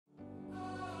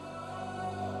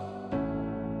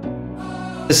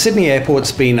The Sydney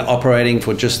Airport's been operating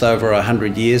for just over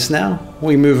 100 years now.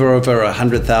 We move over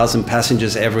 100,000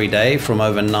 passengers every day from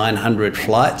over 900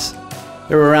 flights.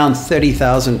 There are around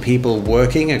 30,000 people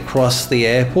working across the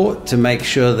airport to make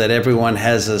sure that everyone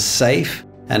has a safe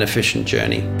and efficient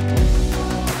journey.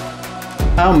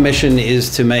 Our mission is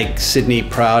to make Sydney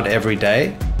proud every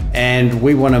day, and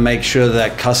we want to make sure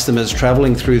that customers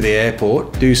travelling through the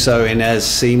airport do so in as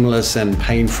seamless and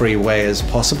pain-free way as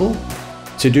possible.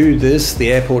 To do this,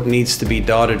 the airport needs to be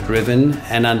data-driven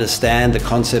and understand the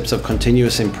concepts of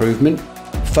continuous improvement,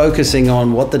 focusing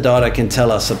on what the data can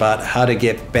tell us about how to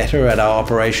get better at our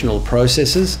operational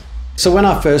processes. So when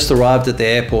I first arrived at the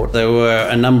airport, there were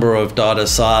a number of data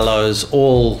silos,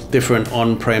 all different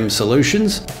on-prem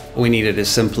solutions. We needed to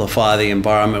simplify the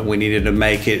environment. We needed to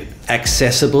make it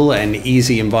accessible and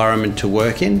easy environment to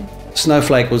work in.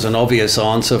 Snowflake was an obvious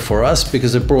answer for us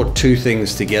because it brought two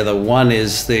things together. One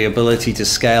is the ability to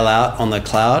scale out on the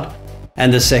cloud,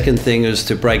 and the second thing is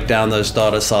to break down those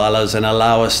data silos and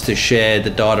allow us to share the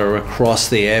data across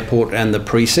the airport and the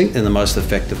precinct in the most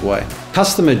effective way.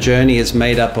 Customer journey is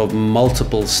made up of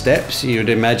multiple steps. You'd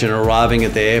imagine arriving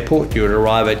at the airport, you would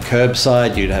arrive at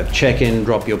curbside, you'd have check-in,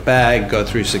 drop your bag, go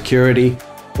through security.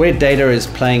 Where data is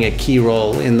playing a key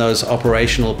role in those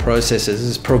operational processes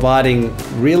is providing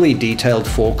really detailed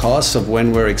forecasts of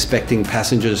when we're expecting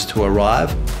passengers to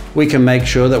arrive. We can make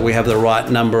sure that we have the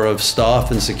right number of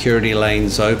staff and security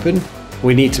lanes open.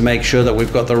 We need to make sure that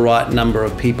we've got the right number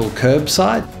of people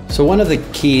curbside. So one of the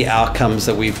key outcomes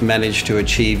that we've managed to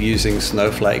achieve using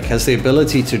Snowflake has the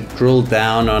ability to drill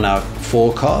down on our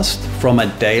forecast from a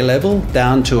day level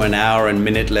down to an hour and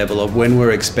minute level of when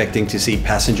we're expecting to see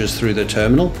passengers through the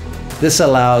terminal. This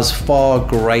allows far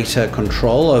greater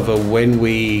control over when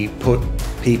we put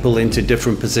people into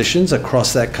different positions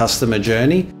across that customer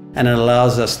journey, and it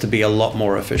allows us to be a lot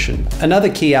more efficient. Another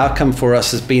key outcome for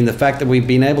us has been the fact that we've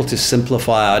been able to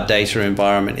simplify our data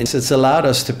environment. It's allowed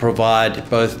us to provide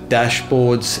both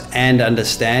dashboards and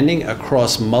understanding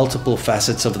across multiple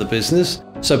facets of the business.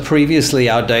 So previously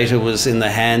our data was in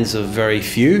the hands of very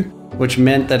few, which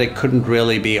meant that it couldn't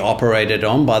really be operated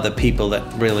on by the people that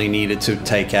really needed to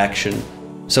take action.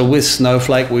 So with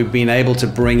Snowflake, we've been able to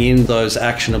bring in those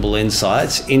actionable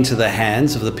insights into the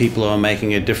hands of the people who are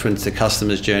making a difference to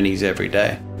customers' journeys every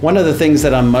day. One of the things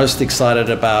that I'm most excited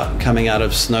about coming out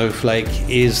of Snowflake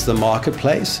is the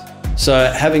marketplace.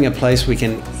 So having a place we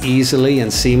can easily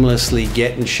and seamlessly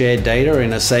get and share data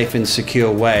in a safe and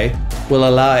secure way will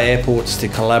allow airports to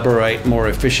collaborate more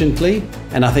efficiently,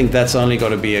 and I think that's only got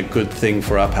to be a good thing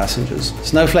for our passengers.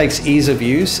 Snowflake's ease of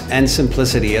use and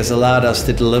simplicity has allowed us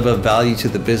to deliver value to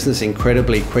the business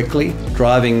incredibly quickly.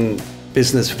 Driving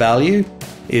business value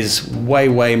is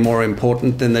way more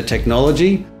important than the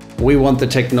technology. We want the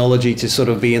technology to sort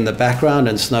of be in the background,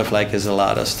 and Snowflake has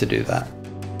allowed us to do that.